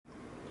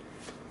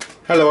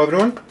Hello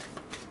everyone,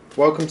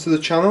 welcome to the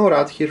channel.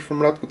 Rad here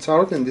from Radko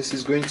Tarot, and this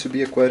is going to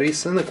be Aquarius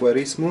Sun,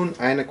 Aquarius Moon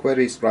and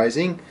Aquarius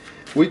Rising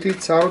weekly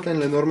tarot and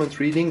Lenormand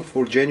reading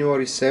for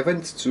January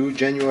 7th to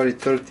January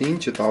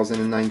 13th,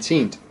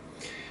 2019.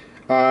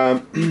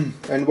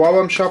 And while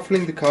I'm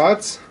shuffling the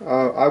cards,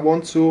 I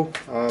want to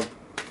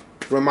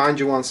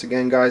remind you once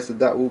again, guys,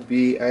 that will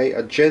be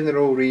a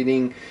general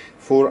reading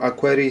for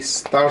Aquarius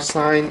star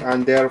sign,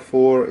 and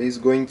therefore is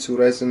going to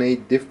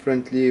resonate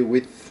differently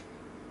with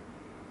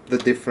the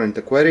different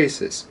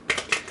Aquariuses.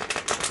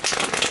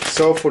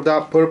 So for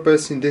that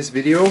purpose, in this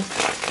video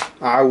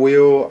I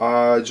will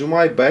do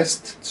my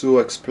best to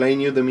explain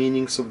you the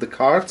meanings of the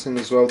cards and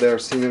as well their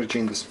synergy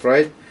in the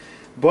spread,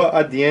 but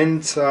at the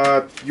end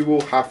you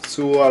will have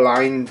to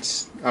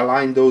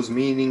align those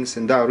meanings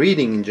and that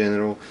reading in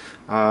general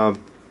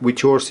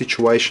with your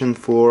situation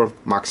for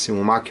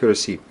maximum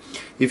accuracy.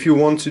 If you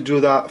want to do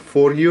that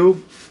for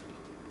you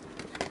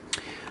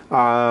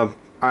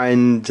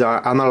and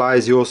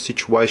analyze your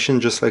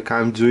situation just like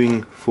I'm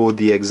doing for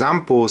the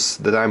examples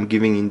that I'm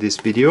giving in this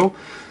video,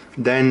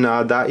 then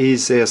that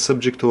is a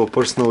subject of a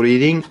personal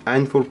reading.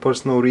 And for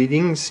personal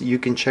readings you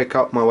can check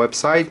out my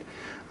website,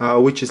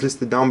 which is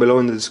listed down below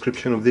in the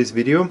description of this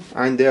video,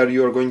 and there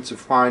you are going to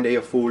find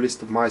a full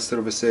list of my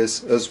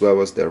services as well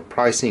as their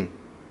pricing.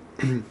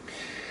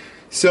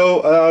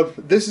 So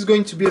this is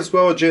going to be as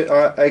well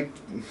a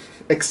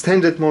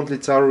extended monthly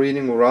tarot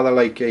reading, or rather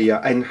like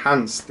a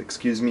enhanced,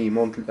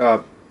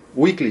 monthly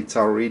weekly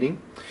tarot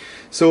reading.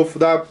 So for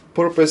that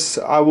purpose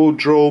I will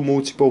draw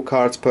multiple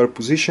cards per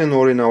position,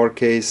 or in our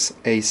case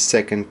a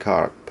second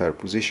card per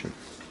position.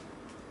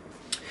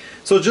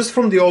 So just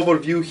from the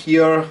overview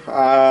here,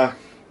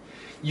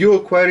 you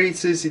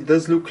Aquariuses, it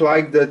does look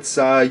like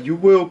that you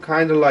will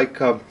kind of like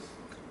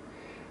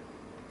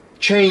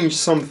change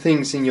some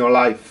things in your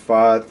life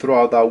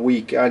throughout that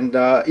week, and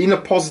in a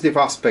positive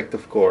aspect,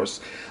 of course.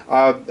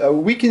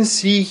 We can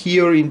see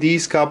here in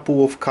these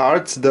couple of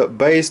cards that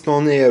based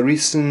on a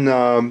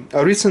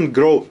recent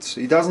growth,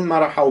 it doesn't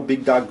matter how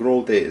big that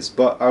growth is,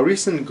 but a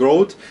recent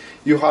growth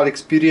you had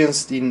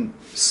experienced in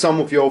some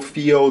of your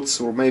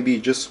fields, or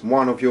maybe just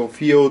one of your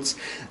fields,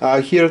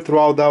 here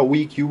throughout that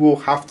week you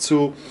will have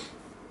to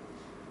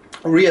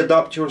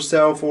readapt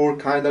yourself, or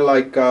kind of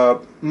like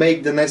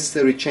make the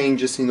necessary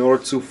changes in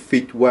order to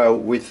fit well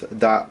with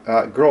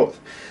that growth.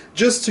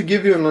 Just to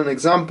give you an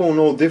example,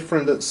 no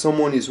different that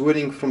someone is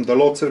winning from the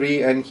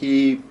lottery and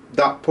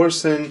that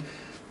person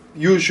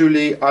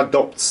usually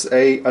adopts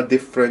a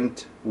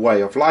different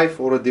way of life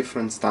or a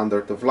different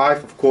standard of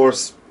life. Of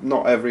course,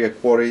 not every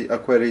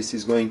Aquarius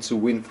is going to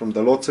win from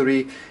the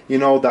lottery. You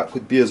know, that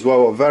could be as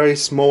well a very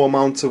small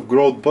amount of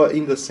growth, but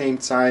in the same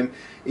time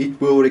it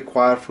will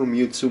require from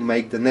you to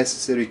make the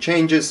necessary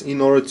changes in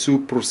order to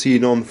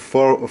proceed on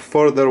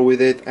further with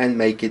it and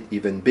make it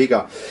even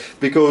bigger,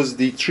 because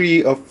the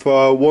Three of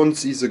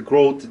Wands is a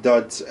growth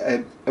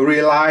that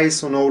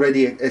relies on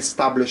already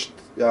established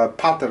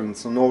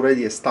patterns, on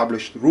already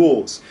established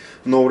rules,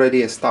 and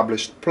already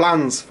established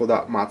plans for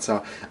that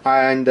matter,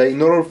 and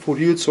in order for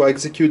you to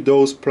execute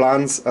those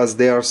plans as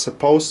they are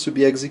supposed to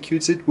be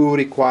executed will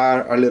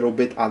require a little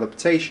bit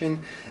adaptation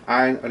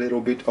and a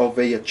little bit of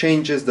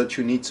changes that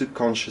you need to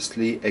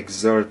consciously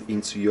exert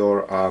into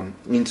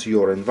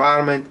your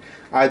environment,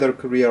 either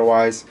career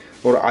wise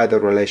or either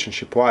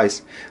relationship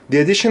wise. The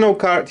additional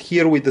card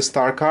here with the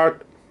star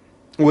card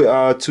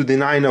to the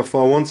Nine of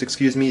Wands,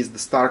 is the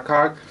star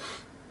card,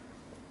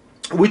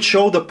 which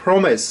show the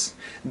promise,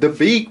 the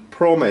big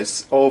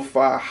promise of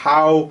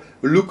how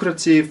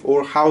lucrative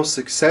or how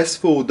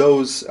successful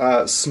those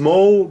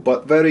small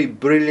but very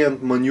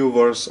brilliant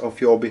maneuvers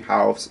of your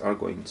behalf are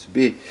going to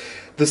be.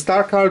 The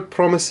star card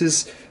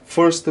promises,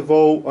 first of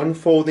all,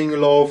 unfolding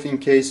love. In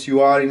case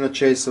you are in a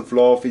chase of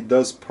love, it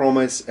does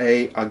promise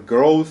a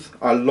growth,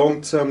 a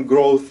long-term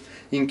growth,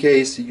 in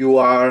case you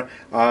are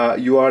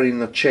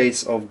in a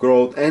chase of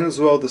growth. And as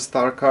well, the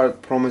star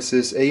card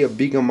promises a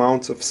big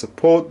amount of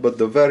support, but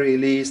the very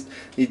least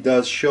it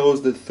does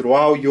shows that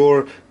throughout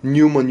your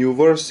new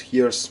maneuvers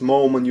here,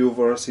 small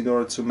maneuvers in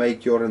order to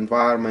make your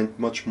environment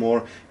much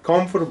more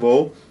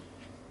comfortable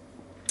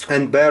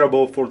and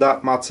bearable for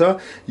that matter,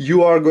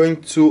 you are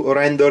going to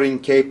render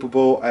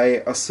incapable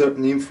a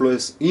certain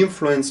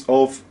influence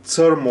of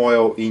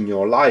turmoil in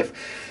your life.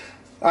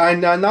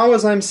 And now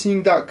as I'm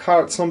seeing that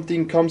card,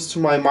 something comes to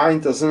my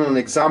mind as an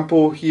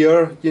example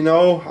here. You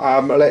know,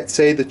 let's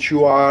say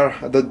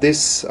that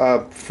this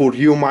for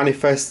you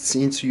manifests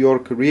into your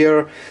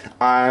career,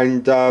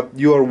 and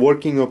you are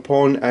working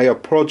upon a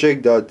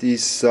project that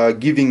is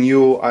giving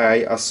you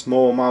a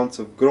small amount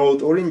of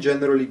growth, or in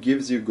generally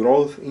gives you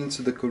growth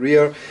into the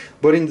career,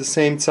 but in the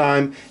same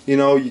time, you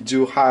know, you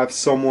do have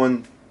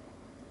someone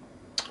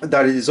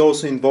that is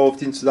also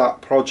involved into that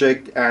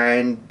project,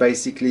 and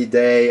basically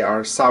they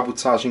are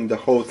sabotaging the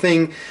whole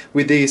thing.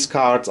 With these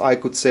cards I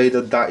could say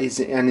that is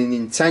an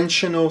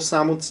intentional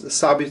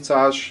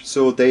sabotage,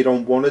 so they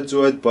don't want to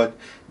do it, but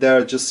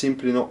they're just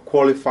simply not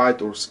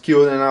qualified or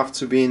skilled enough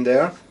to be in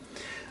there.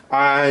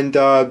 and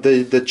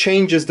the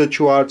changes that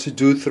you are to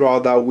do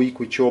throughout that week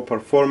with your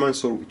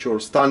performance or with your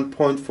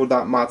standpoint for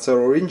that matter,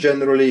 or in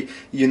generally,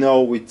 you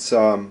know, with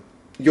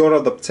your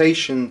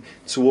adaptation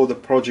toward the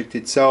project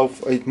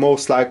itself. It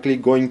most likely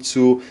going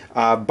to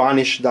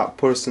banish that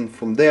person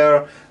from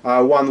there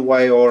one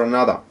way or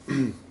another.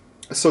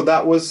 So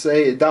that was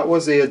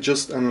a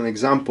just an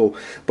example.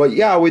 But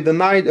yeah, with the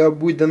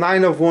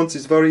nine of wands,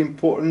 it's very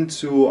important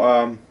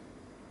to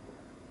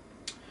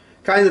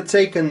kind of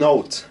take a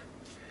note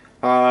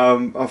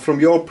from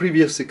your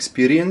previous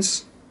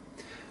experience,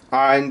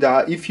 and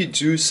if you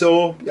do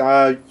so,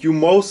 you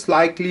most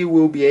likely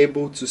will be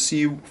able to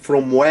see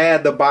from where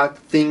the bad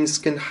things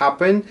can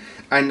happen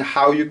and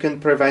how you can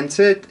prevent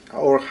it,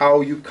 or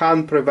how you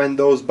can prevent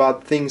those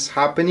bad things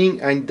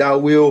happening, and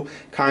that will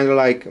kind of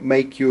like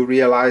make you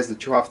realize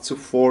that you have to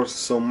force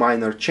some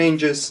minor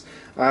changes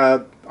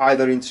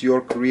either into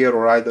your career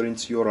or either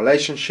into your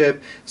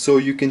relationship, so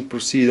you can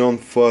proceed on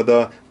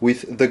further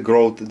with the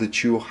growth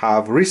that you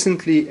have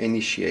recently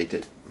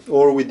initiated,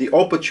 or with the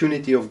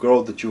opportunity of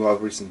growth that you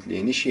have recently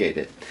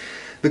initiated.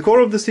 The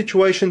core of the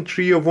situation,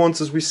 Three of Wands,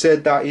 as we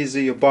said, that is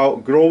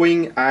about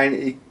growing,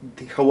 and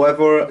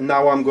however,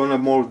 now I'm gonna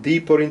more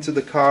deeper into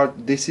the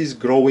card. This is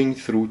growing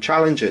through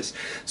challenges.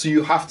 So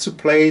you have to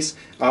place,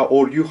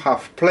 or you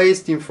have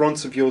placed in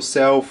front of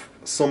yourself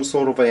some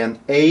sort of an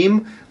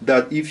aim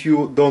that if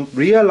you don't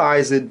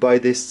realize it by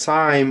this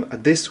time,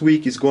 this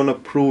week is gonna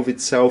prove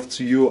itself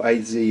to you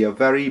as a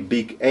very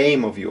big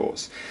aim of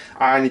yours.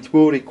 And it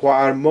will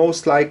require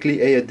most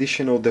likely a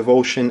additional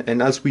devotion,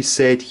 and as we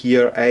said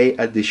here, a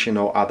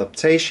additional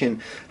adaptation.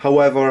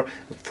 However,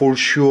 for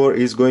sure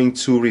is going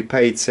to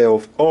repay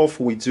itself off.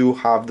 We do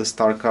have the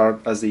Star card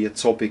as the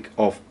topic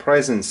of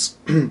presence.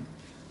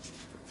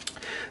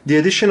 The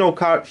additional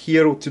card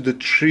here to the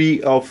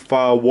Three of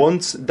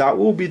Wands, that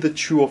will be the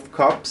Two of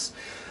Cups.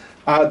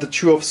 The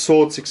Two of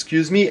Swords,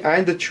 excuse me,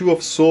 and the Two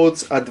of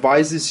Swords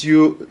advises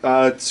you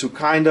to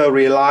kind of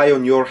rely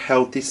on your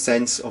healthy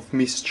sense of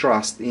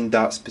mistrust in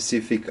that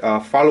specific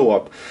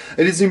follow-up.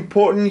 It is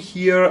important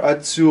here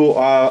to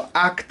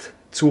act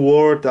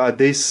toward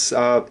this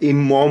in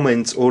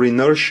moments or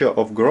inertia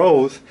of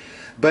growth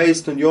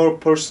based on your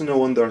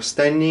personal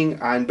understanding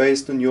and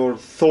based on your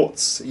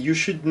thoughts. You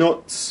should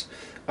not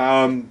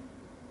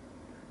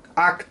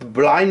act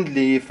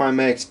blindly, if I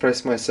may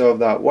express myself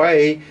that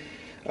way,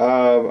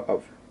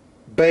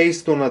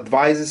 based on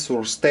advices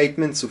or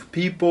statements of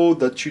people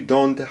that you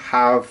don't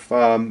have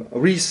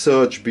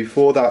researched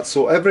before that.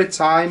 So every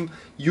time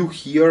you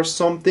hear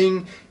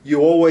something, you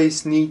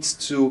always need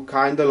to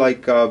kind of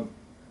like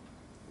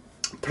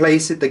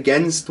place it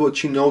against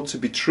what you know to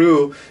be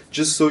true,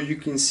 just so you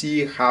can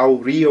see how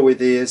real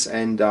it is,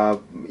 and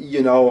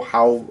you know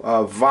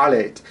how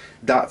valid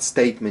that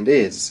statement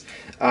is.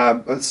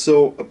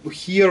 So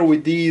here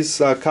with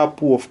these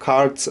couple of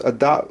cards,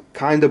 that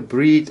kind of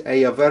breed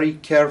a very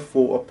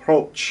careful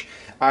approach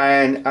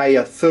and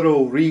a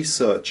thorough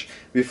research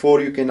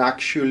before you can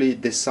actually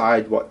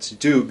decide what to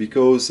do,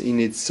 because in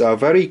its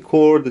very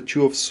core, the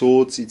Two of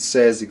Swords, it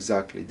says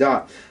exactly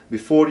that.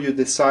 Before you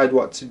decide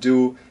what to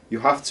do, you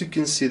have to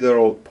consider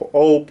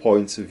all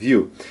points of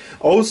view.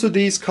 Also,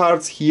 these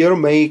cards here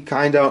may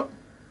kind of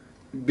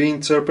be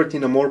interpreted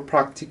in a more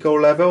practical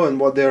level, and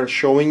what they're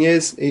showing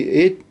is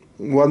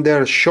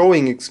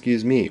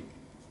excuse me,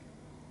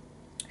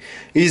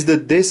 is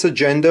that this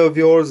agenda of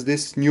yours,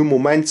 this new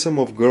momentum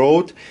of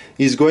growth,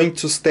 is going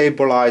to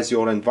stabilize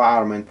your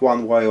environment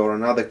one way or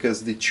another,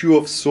 because the Two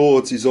of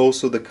Swords is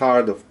also the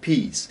card of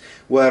peace,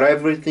 where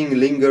everything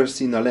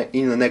lingers in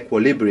an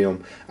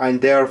equilibrium,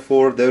 and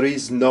therefore there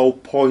is no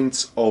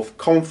points of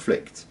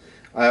conflict.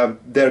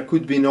 There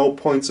could be no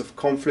points of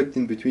conflict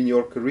in between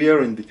your career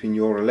and between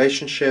your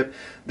relationship.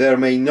 There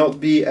may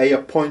not be a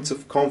point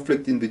of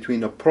conflict in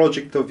between a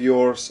project of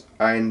yours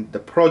and the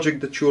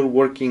project that you're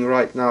working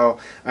right now,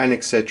 and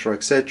etc,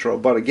 etc.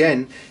 But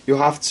again, you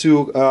have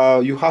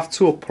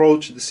to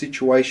approach the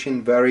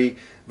situation very,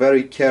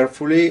 very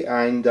carefully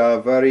and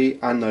very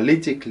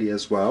analytically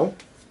as well,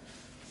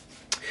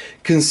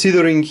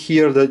 considering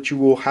here that you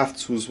will have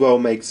to as well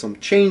make some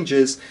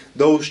changes.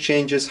 Those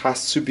changes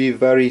has to be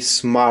very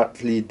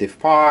smartly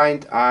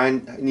defined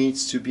and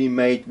needs to be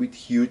made with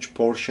huge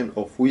portion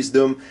of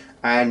wisdom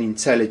and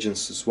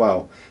intelligence as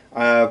well.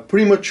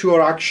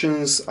 Premature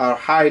actions are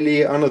highly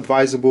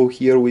unadvisable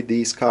here with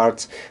these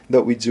cards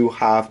that we do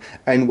have,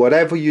 and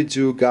whatever you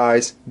do,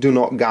 guys, do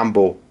not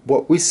gamble.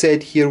 What we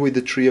said here with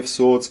the Three of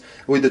Swords,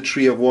 with the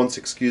Three of Wands,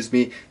 excuse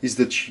me, is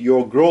that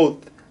your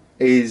growth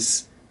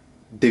is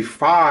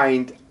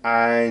defined,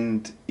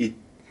 and it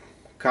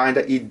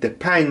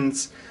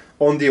depends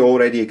on the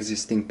already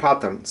existing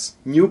patterns.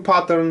 New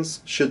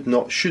patterns should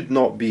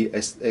not be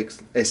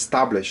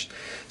established.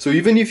 So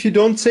even if you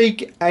don't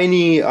take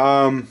any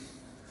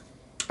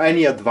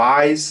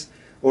advice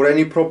or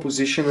any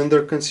proposition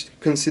under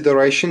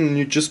consideration, and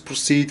you just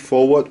proceed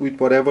forward with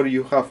whatever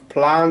you have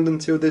planned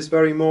until this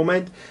very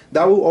moment,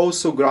 that will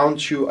also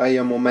grant you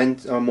a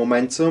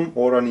momentum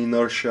or an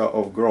inertia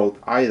of growth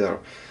either.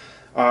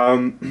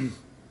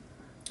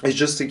 It's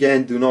just,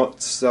 again, do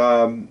not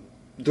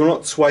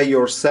sway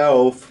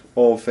yourself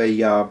of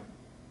a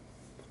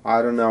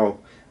I don't know,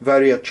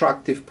 very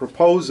attractive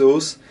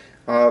proposals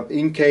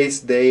in case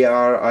they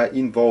are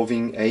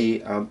involving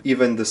a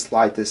even the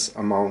slightest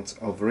amount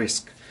of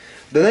risk.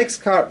 The next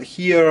card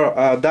here,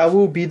 that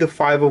will be the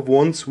Five of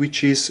Wands,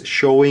 which is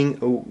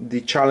showing the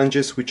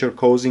challenges which are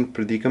causing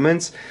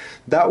predicaments.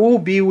 That will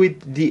be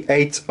with the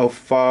Eight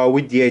of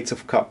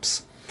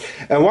Cups.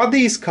 And what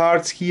these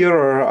cards here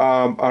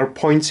are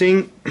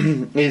pointing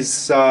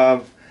is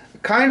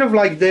kind of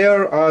like they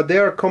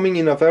are coming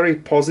in a very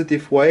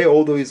positive way,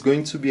 although it's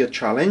going to be a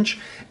challenge.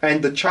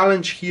 And the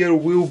challenge here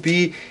will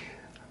be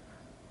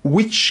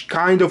which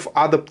kind of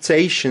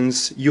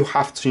adaptations you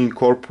have to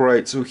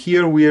incorporate. So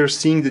here we are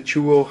seeing that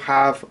you will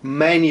have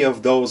many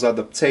of those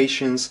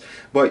adaptations,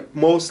 but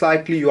most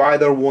likely you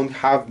either won't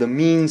have the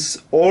means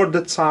or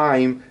the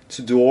time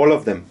to do all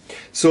of them.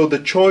 So the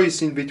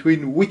choice in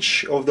between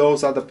which of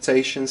those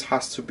adaptations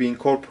has to be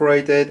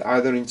incorporated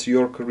either into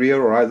your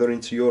career or either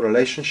into your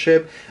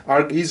relationship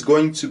is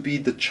going to be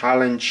the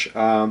challenge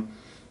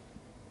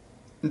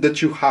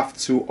that you have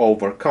to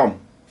overcome.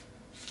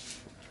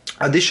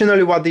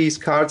 Additionally, what these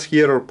cards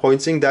here are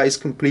pointing, that is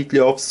completely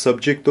off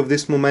subject of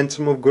this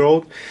momentum of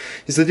growth,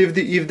 is that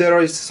if there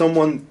is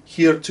someone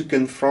here to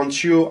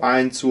confront you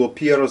and to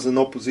appear as an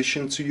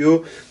opposition to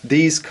you,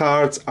 these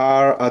cards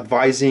are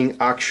advising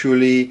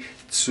actually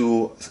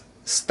to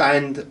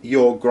stand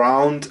your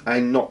ground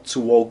and not to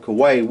walk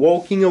away.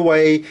 Walking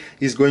away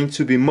is going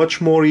to be much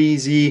more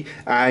easy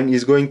and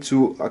is going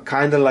to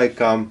kind of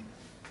like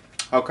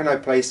how can I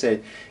place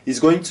it? It's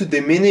going to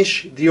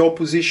diminish the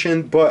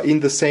opposition, but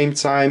in the same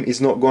time, it's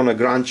not going to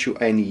grant you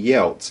any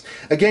yields.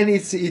 Again,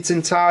 it's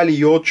entirely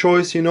your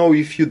choice. You know,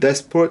 if you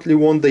desperately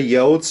want the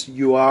yields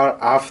you are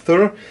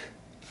after,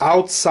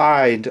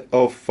 outside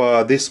of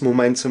this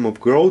momentum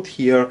of growth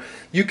here,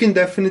 you can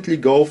definitely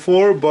go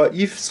for, but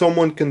if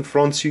someone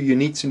confronts you, you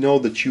need to know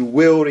that you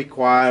will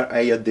require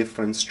a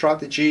different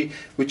strategy,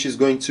 which is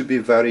going to be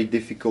very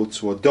difficult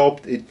to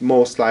adopt. It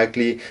most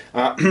likely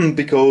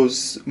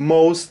because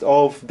most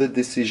of the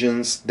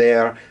decisions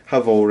there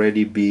have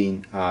already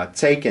been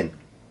taken.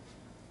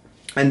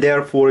 And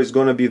therefore it's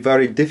going to be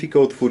very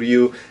difficult for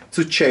you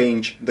to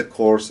change the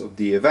course of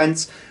the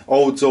events,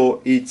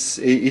 although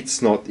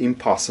it's not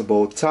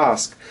impossible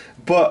task.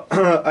 But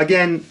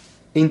again,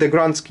 in the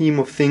grand scheme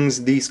of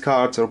things, these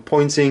cards are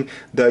pointing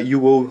that you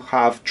will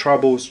have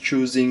troubles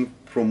choosing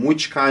from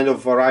which kind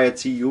of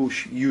variety you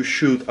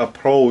should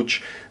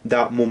approach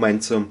that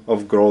momentum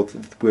of growth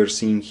that we're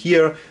seeing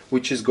here,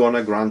 which is going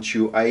to grant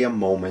you a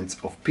moment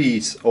of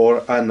peace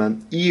or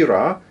an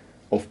era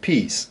of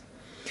peace.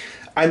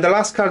 And the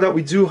last card that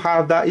we do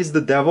have, that is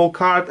the Devil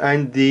card,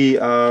 and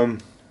the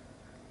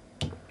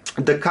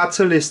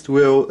catalyst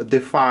will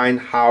define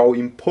how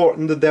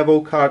important the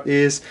Devil card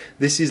is.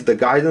 This is the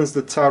guidance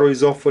that Tarot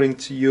is offering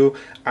to you,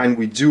 and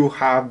we do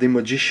have the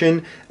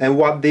Magician. And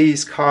what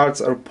these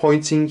cards are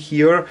pointing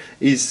here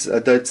is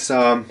that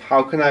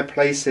how can I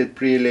place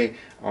it really?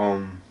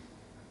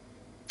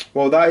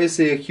 Well, that is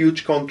a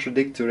huge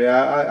contradictory.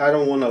 I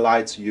don't want to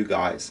lie to you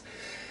guys.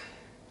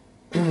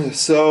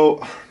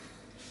 So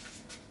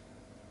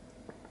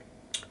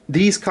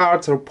these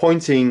cards are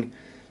pointing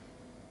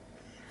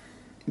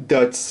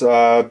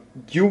that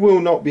you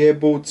will not be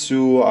able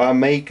to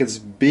make as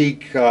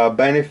big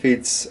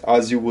benefits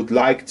as you would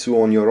like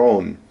to on your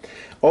own.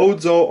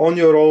 Although on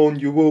your own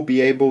you will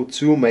be able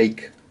to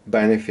make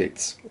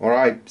benefits.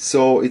 Alright,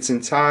 so it's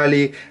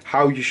entirely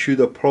how you should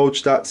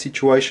approach that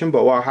situation.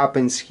 But what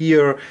happens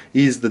here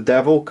is the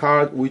Devil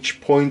card,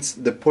 which points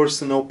the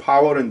personal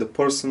power and the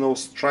personal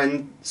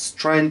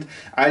strength,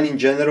 and in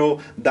general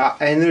that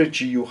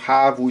energy you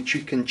have, which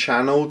you can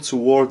channel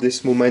toward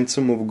this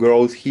momentum of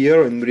growth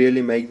here and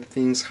really make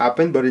things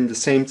happen. But in the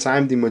same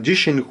time, the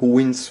Magician, who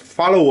wins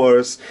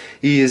followers,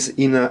 is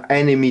in an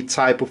enemy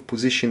type of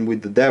position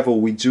with the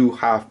Devil. We do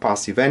have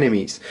passive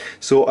enemies.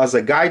 So as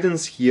a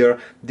guidance here,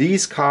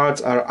 these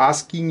cards are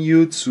asking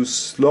you to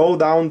slow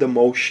down the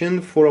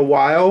motion for a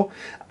while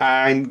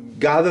and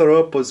gather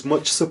up as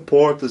much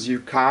support as you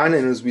can.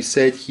 And as we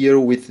said here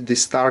with the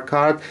Star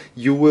card,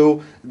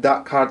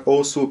 that card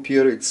also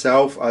appear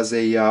itself as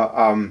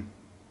a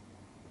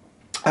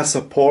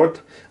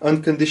support,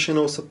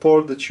 unconditional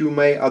support that you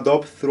may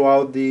adopt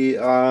throughout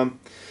the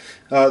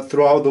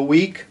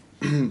week.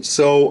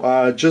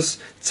 So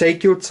just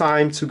take your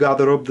time to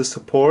gather up the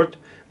support,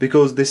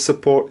 because this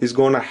support is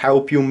going to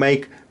help you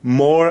make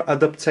more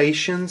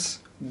adaptations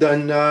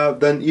than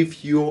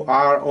if you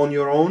are on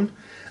your own.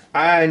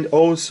 And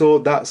also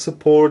that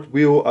support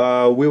will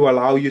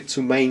allow you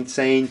to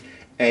maintain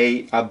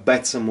a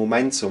better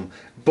momentum.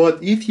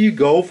 But if you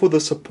go for the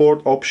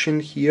support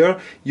option here,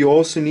 you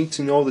also need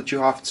to know that you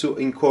have to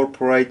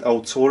incorporate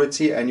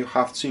authority and you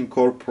have to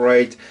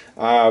incorporate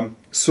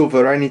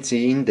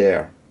sovereignty in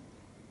there.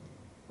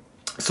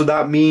 So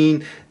that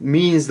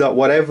means that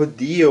whatever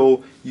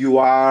deal you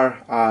are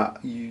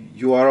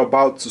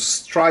about to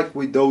strike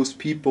with those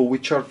people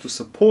which are to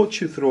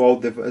support you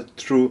throughout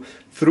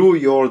through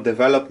your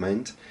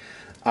development,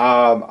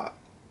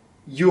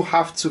 you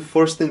have to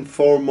first and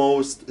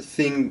foremost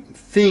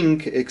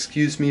think,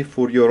 excuse me,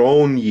 for your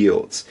own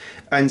yields.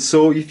 And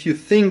so if you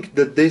think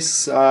that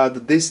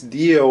this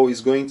deal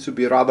is going to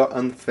be rather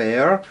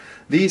unfair,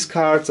 these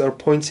cards are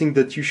pointing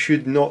that you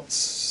should not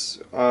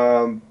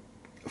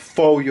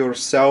fall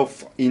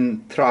yourself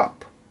in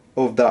trap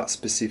of that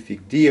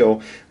specific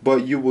deal,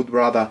 but you would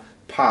rather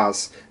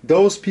pass.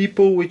 Those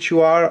people which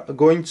you are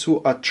going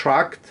to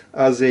attract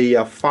as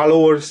a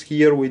followers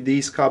here with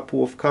these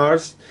couple of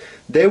cards,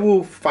 they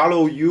will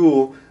follow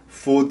you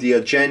for the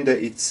agenda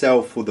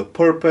itself, for the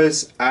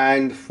purpose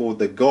and for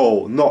the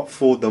goal, not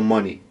for the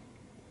money,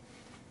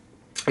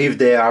 if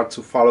they are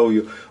to follow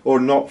you, or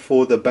not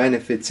for the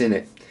benefits in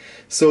it.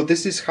 So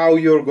this is how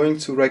you're going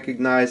to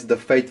recognize the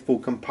faithful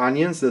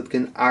companions that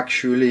can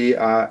actually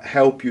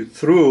help you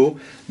through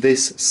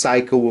this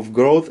cycle of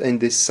growth and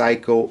this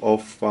cycle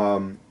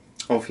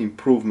of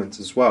improvement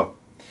as well.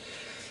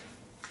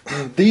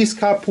 These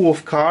couple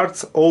of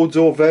cards,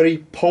 although very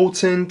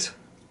potent,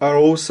 are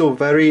also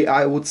very,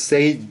 I would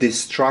say,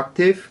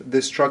 destructive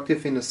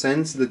in a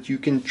sense that you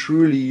can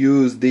truly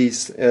use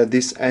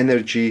this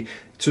energy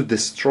to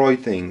destroy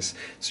things.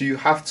 So you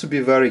have to be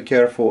very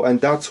careful, and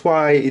that's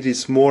why it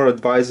is more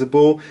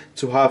advisable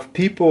to have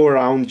people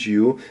around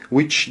you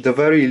which the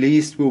very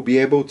least will be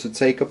able to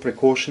take a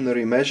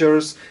precautionary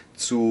measures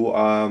to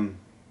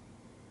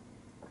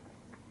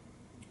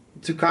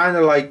kind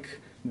of like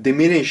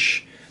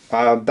diminish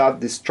that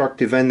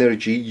destructive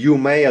energy you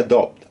may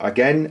adopt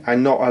again,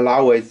 and not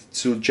allow it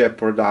to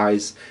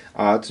jeopardize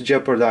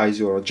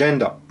your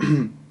agenda.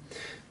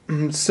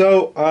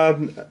 So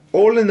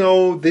all in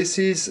all, this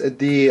is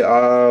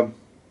the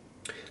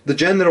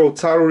general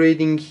tarot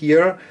reading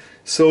here.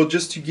 So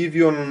just to give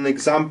you an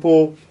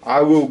example,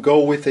 I will go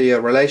with a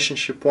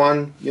relationship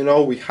one. You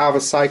know, we have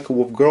a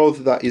cycle of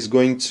growth that is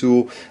going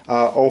to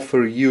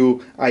offer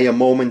you a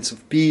moment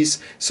of peace.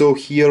 So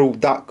here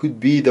that could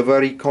be the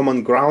very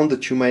common ground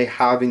that you may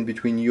have in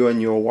between you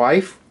and your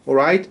wife, all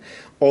right,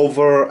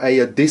 over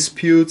a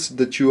dispute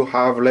that you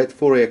have led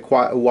for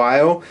quite a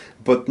while.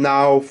 But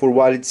now, for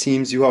what it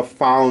seems, you have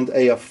found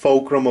a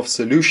fulcrum of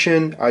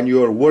solution, and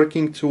you are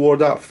working toward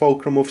that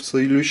fulcrum of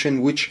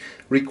solution, which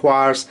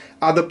requires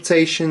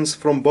adaptations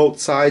from both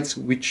sides,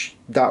 which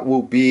that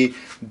will be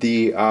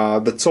the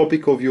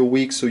topic of your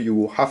week. So you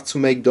will have to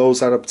make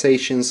those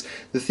adaptations.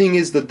 The thing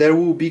is that there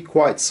will be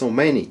quite so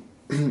many.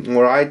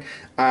 All right,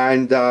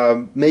 and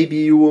maybe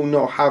you will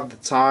not have the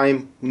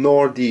time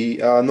nor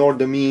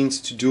the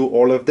means to do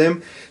all of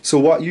them. So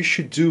what you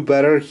should do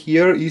better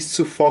here is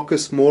to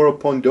focus more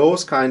upon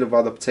those kind of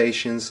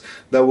adaptations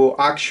that will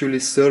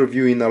actually serve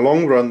you in the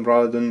long run,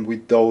 rather than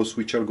with those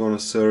which are going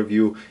to serve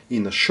you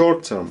in a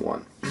short-term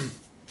one.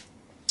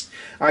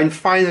 And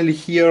finally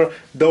here,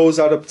 those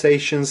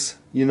adaptations,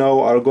 you know,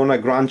 are gonna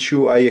grant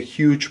you a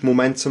huge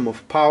momentum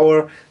of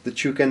power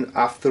that you can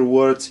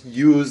afterwards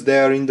use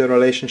there in the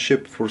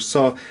relationship for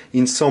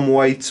in some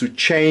way to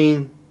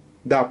chain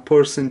that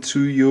person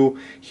to you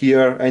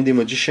here. And the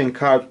Magician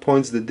card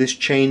points that this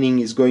chaining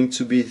is going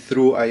to be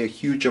through a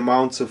huge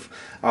amount of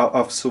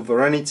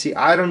sovereignty,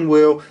 iron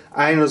will,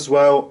 and as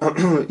well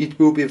it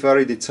will be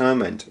very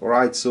determined. All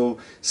right, so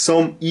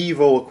some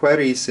evil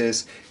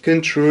Aquariuses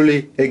can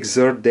truly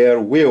exert their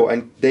will,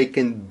 and they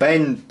can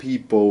bend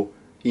people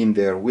in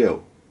their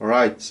will. All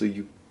right, so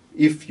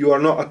if you are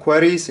not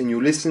Aquarius and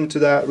you listen to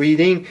that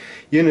reading,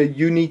 you know,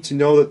 you need to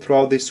know that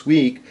throughout this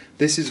week,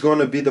 this is going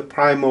to be the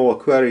primal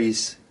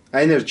Aquarius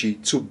energy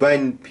to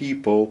bend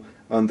people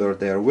under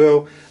their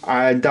will,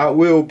 and that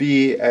will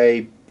be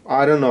a,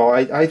 I don't know,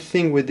 I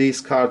think with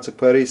these cards,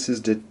 Aquarius,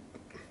 is that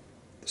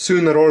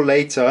sooner or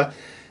later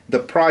the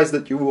price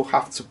that you will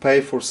have to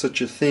pay for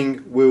such a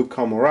thing will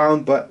come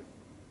around. But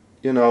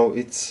you know,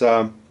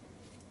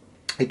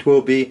 it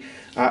will be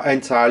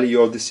entirely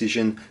your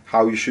decision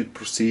how you should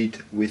proceed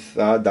with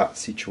that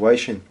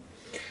situation.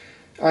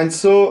 And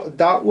so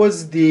that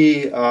was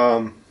the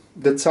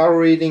tarot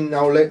reading.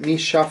 Now let me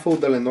shuffle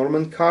the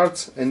Lenormand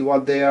cards, and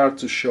what they are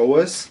to show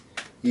us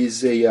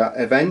is a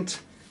event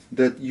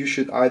that you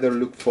should either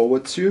look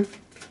forward to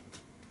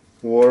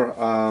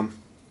or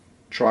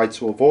try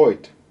to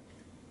avoid.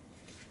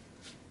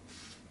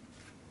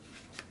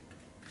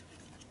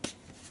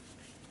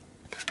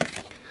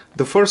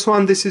 The first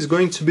one, this is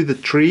going to be the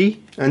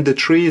tree, and the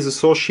tree is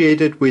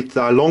associated with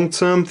a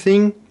long-term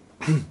thing,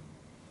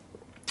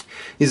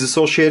 is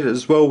associated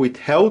as well with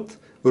health,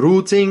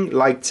 rooting,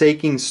 like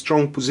taking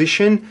strong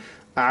position,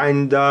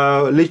 and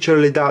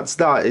literally that's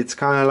that. It's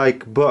kind of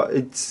like, but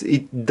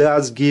it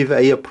does give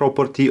a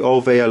property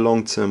of a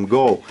long-term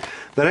goal.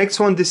 The next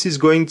one, this is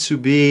going to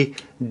be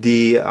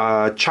the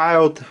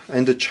child,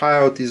 and the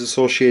child is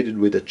associated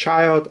with a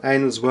child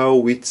and as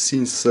well with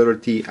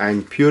sincerity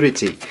and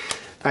purity.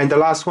 And the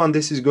last one,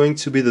 this is going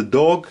to be the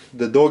dog.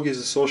 The dog is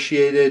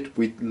associated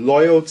with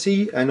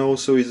loyalty and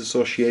also is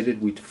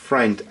associated with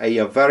friend,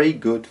 a very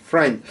good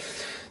friend.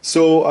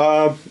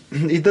 So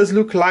it does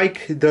look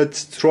like that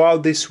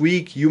throughout this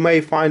week you may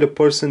find a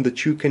person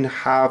that you can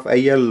have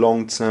a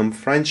long-term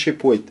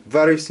friendship with.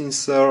 Very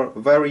sincere,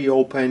 very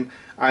open,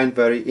 and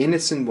very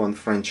innocent one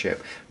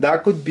friendship.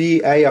 That could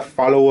be a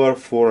follower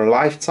for a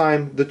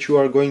lifetime that you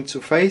are going to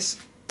face,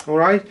 all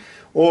right?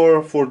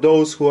 Or for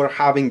those who are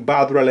having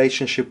bad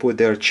relationship with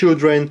their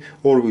children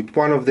or with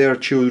one of their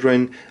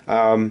children,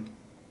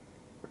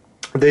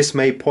 this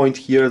may point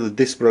here that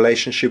this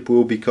relationship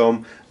will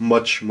become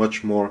much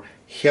more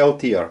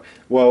healthier.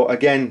 Well,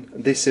 again,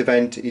 this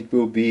event, it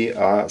will be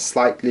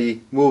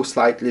slightly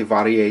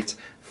variate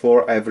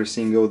for every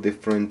single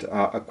different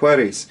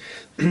Aquarius.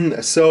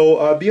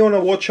 So be on a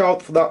watch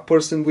out for that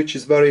person which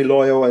is very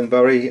loyal and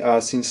very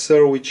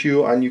sincere with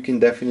you, and you can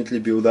definitely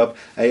build up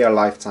a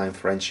lifetime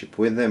friendship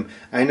with them.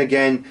 And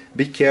again,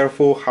 be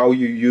careful how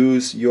you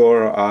use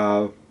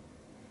your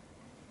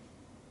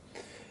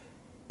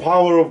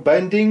power of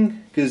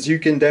bending, because you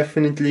can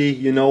definitely,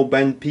 you know,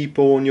 bend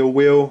people on your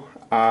will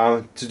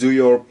to do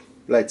your,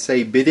 let's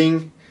say,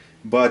 bidding,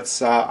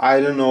 but I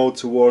don't know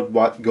toward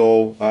what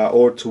goal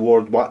or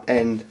toward what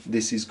end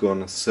this is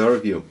gonna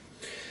serve you.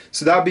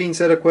 So that being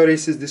said,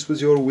 Aquarius, this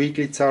was your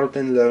weekly Tarot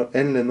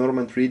and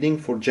Lenormand reading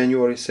for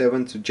January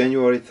 7th to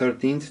January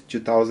 13th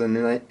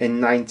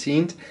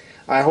 2019.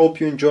 I hope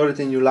you enjoyed it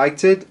and you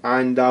liked it,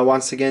 and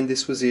once again,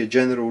 this was a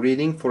general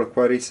reading for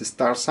Aquarius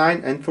star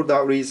sign, and for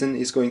that reason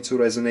is going to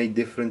resonate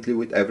differently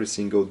with every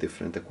single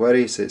different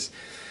Aquariuses.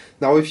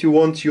 Now, if you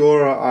want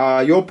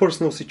your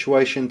personal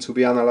situation to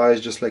be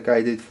analyzed just like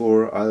I did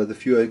for the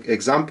few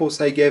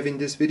examples I gave in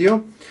this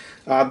video,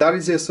 that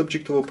is a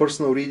subject of a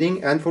personal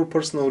reading, and for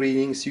personal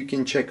readings you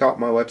can check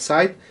out my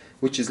website,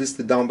 which is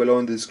listed down below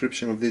in the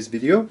description of this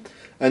video,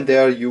 and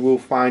there you will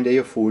find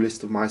a full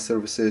list of my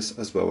services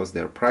as well as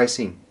their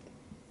pricing.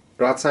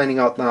 Rad signing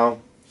out now.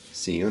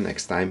 See you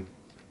next time.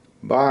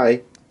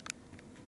 Bye.